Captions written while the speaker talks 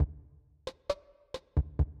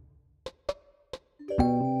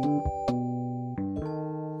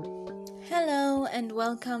and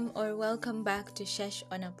welcome back to Shesh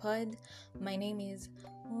on a Pod. My name is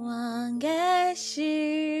Wangeci.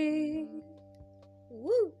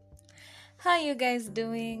 Woo! How you guys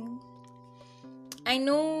doing? I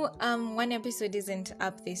know one episode isn't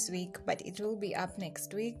up this week, but it will be up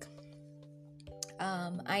next week.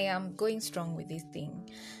 I am going strong with this thing.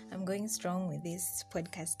 I'm going strong with this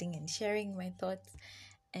podcasting and sharing my thoughts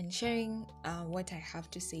and sharing what I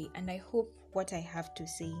have to say. And I hope what I have to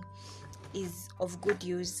say is of good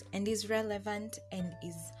use and is relevant and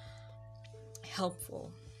is helpful.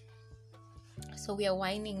 So we are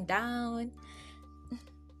winding down.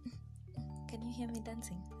 Can you hear me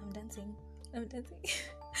dancing? I'm dancing.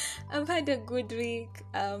 I've had a good week.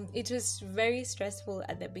 It was very stressful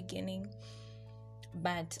at the beginning,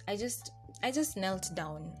 but I just knelt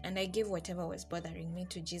down and I gave whatever was bothering me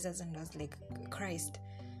to Jesus, and I was like, Christ,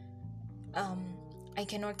 I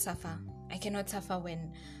cannot suffer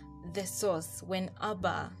when the source, when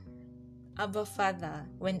Abba Father,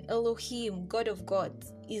 when Elohim, God of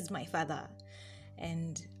gods, is my father.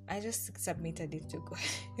 And I just submitted it to God.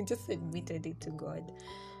 I just admitted it to God.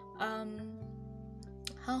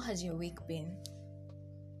 How has your week been?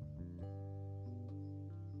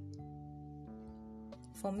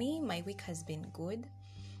 For me, my week has been good.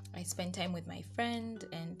 I spent time with my friend,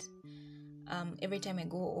 and every time I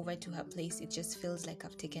go over to her place, it just feels like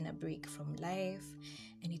I've taken a break from life,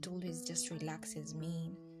 and it always just relaxes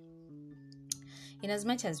me. In as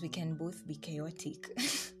much as we can both be chaotic,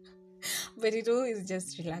 but it always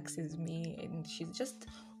just relaxes me, and she's just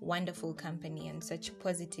wonderful company and such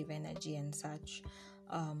positive energy and such.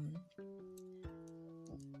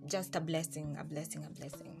 Just a blessing.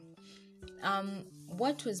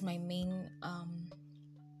 What was my main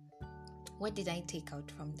what did I take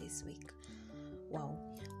out from this week? Wow.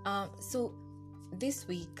 So this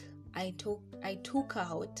week I took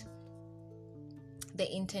out the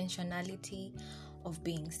intentionality of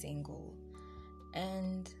being single,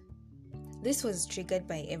 and this was triggered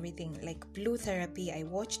by everything like Blue Therapy. I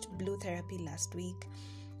watched Blue Therapy last week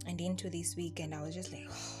and into this week, and I was just like,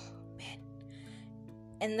 oh man.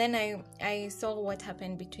 And then I saw what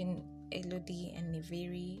happened between Elodie and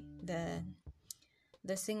Niviri,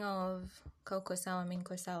 the singer of Kaukosawa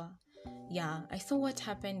Minkosawa. Yeah, I saw what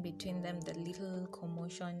happened between them, the little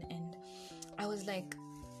commotion, and I was like,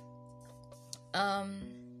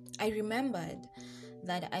 I remembered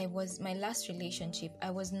that my last relationship, I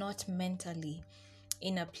was not mentally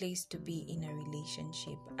in a place to be in a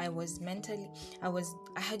relationship. I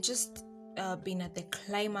had just been at the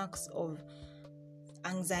climax of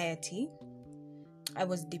anxiety. I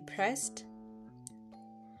was depressed.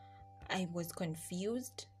 I was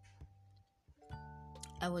confused.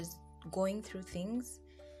 I was going through things.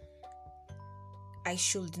 I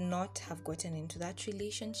should not have gotten into that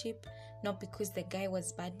relationship, not because the guy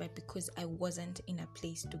was bad, but because I wasn't in a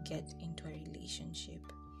place to get into a relationship.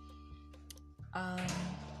 I'm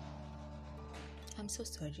so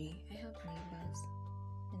sorry. I have neighbors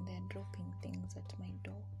and they're dropping things at my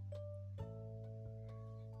door.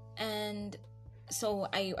 And so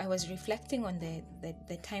I was reflecting on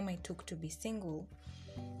the time I took to be single,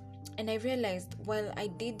 and I realized while I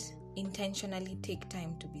did intentionally take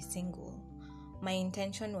time to be single, my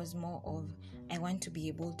intention was more of, I want to be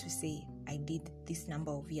able to say I did this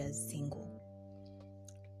number of years single.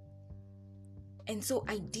 And so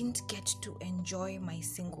I didn't get to enjoy my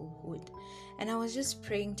singlehood. And I was just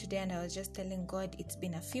praying today, and I was just telling God, it's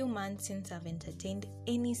been a few months since I've entertained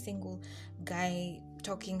any single guy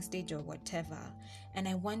talking stage or whatever. And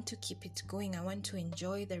I want to keep it going. I want to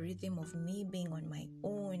enjoy the rhythm of me being on my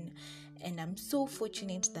own. And I'm so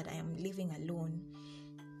fortunate that I am living alone.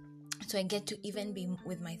 So I get to even be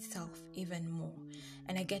with myself even more.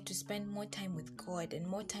 And I get to spend more time with God and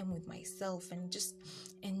more time with myself and just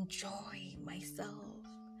enjoy myself.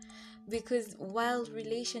 Because while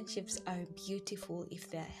relationships are beautiful if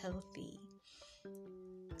they're healthy,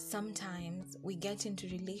 sometimes we get into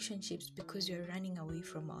relationships because we're running away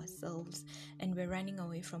from ourselves, and we're running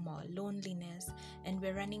away from our loneliness, and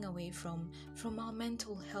we're running away from our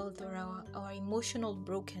mental health or our emotional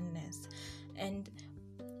brokenness. And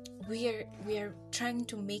we are trying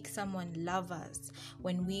to make someone love us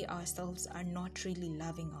when we ourselves are not really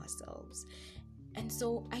loving ourselves. And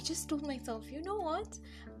so I just told myself, you know what?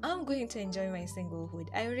 I'm going to enjoy my singlehood.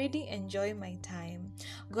 I already enjoy my time.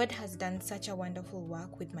 God has done such a wonderful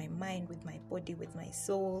work with my mind, with my body, with my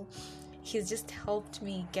soul. He's just helped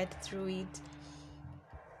me get through it.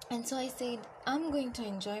 And so I said, I'm going to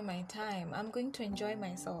enjoy my time. I'm going to enjoy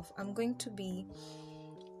myself. I'm going to be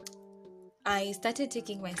I started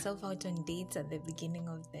taking myself out on dates at the beginning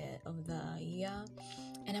of the year,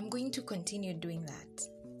 and I'm going to continue doing that.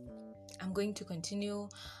 I'm going to continue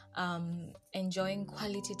enjoying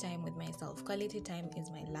quality time with myself. Quality time is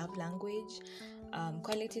my love language.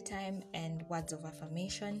 Quality time and words of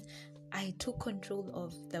affirmation. I took control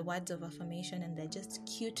of the words of affirmation, and they're just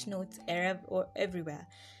cute notes everywhere.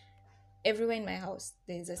 Everywhere in my house,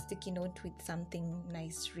 there's a sticky note with something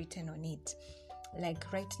nice written on it.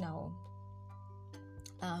 Like right now,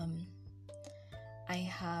 I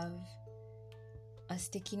have a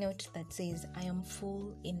sticky note that says, I am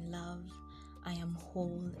full in love, I am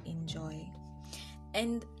whole in joy.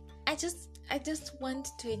 And I just want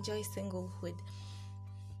to enjoy singlehood.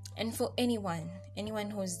 And for anyone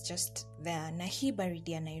who's just there, na hii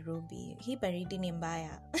baridi ya Nairobi, hii baridi ni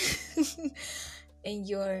mbaya, and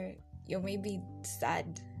you're maybe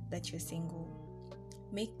sad that you're single,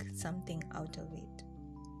 make something out of it.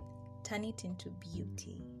 Turn it into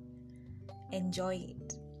beauty. Enjoy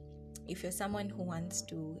it. If you're someone who wants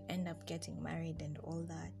to end up getting married and all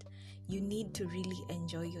that, you need to really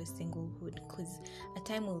enjoy your singlehood, because a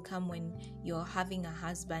time will come when you're having a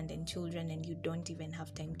husband and children and you don't even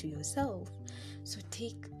have time to yourself. So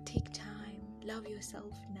take time. Love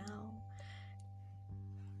yourself now.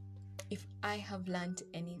 If I have learned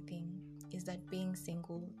anything, is that being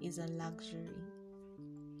single is a luxury.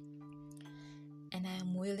 And I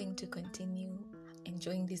am willing to continue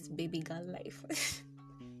enjoying this baby girl life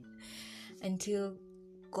until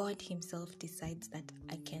God himself decides that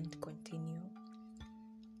I can't continue.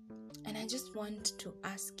 And I just want to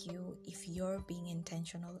ask you if you're being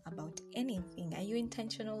intentional about anything. Are you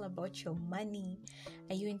intentional about your money?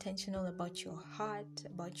 Are you intentional about your heart,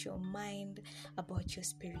 about your mind, about your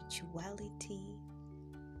spirituality?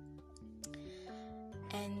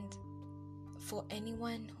 And for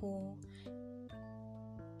anyone who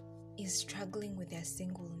is struggling with their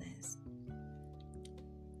singleness,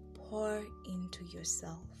 pour into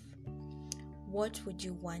yourself. What would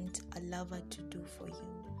you want a lover to do for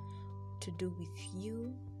you, to do with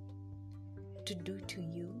you, to do to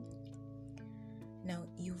you? Now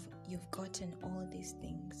you've gotten all these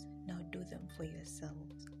things. Now do them for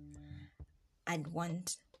yourselves. I'd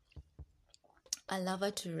want a lover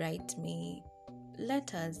to write me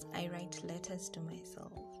letters. I write letters to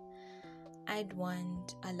myself. I'd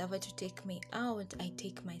want a lover to take me out. I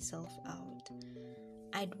take myself out.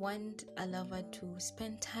 I'd want a lover to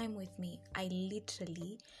spend time with me. I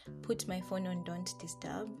literally put my phone on Don't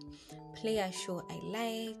Disturb, play a show I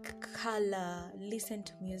like, color, listen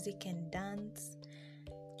to music and dance,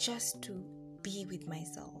 just to be with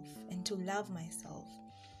myself and to love myself.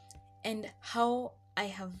 And how I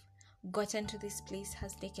have gotten to this place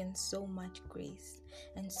has taken so much grace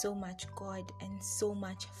and so much God and so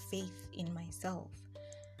much faith in myself,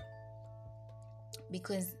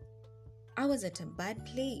 because I was at a bad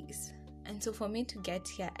place. And so for me to get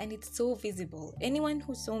here, and it's so visible, anyone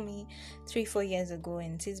who saw me 3-4 years ago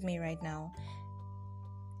and sees me right now,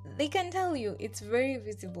 they can tell you it's very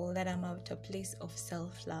visible that I'm at a place of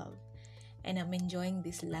self-love and I'm enjoying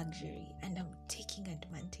this luxury and I'm taking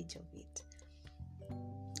advantage of it.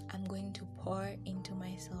 I'm going to pour into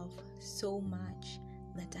myself so much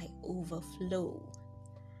that I overflow.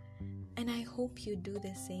 And I hope you do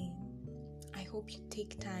the same. I hope you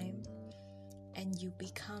take time and you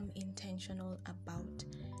become intentional about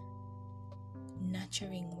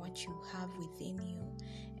nurturing what you have within you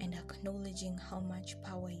and acknowledging how much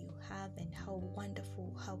power you have and how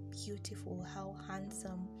wonderful, how beautiful, how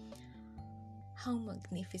handsome, how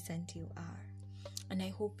magnificent you are. And I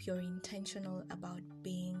hope you're intentional about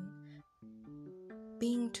being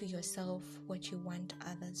to yourself what you want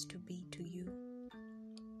others to be to you.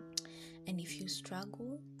 And if you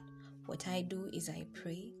struggle, what I do is I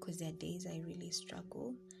pray, because there are days I really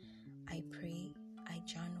struggle. I pray, I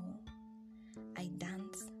journal, I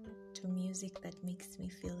dance to music that makes me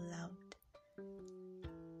feel loved.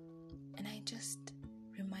 And I just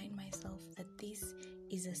remind myself that this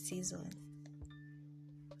is a season.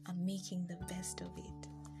 I'm making the best of it.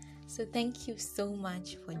 So thank you so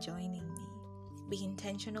much for joining me. Be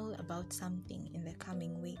intentional about something in the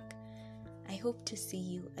coming week. I hope to see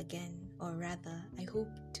you again, or rather, I hope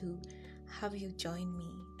to have you join me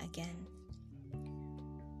again.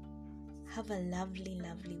 Have a lovely,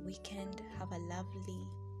 lovely weekend. Have a lovely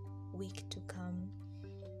week to come.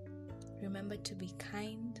 Remember to be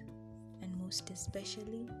kind, and most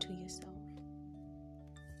especially to yourself.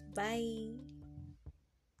 Bye.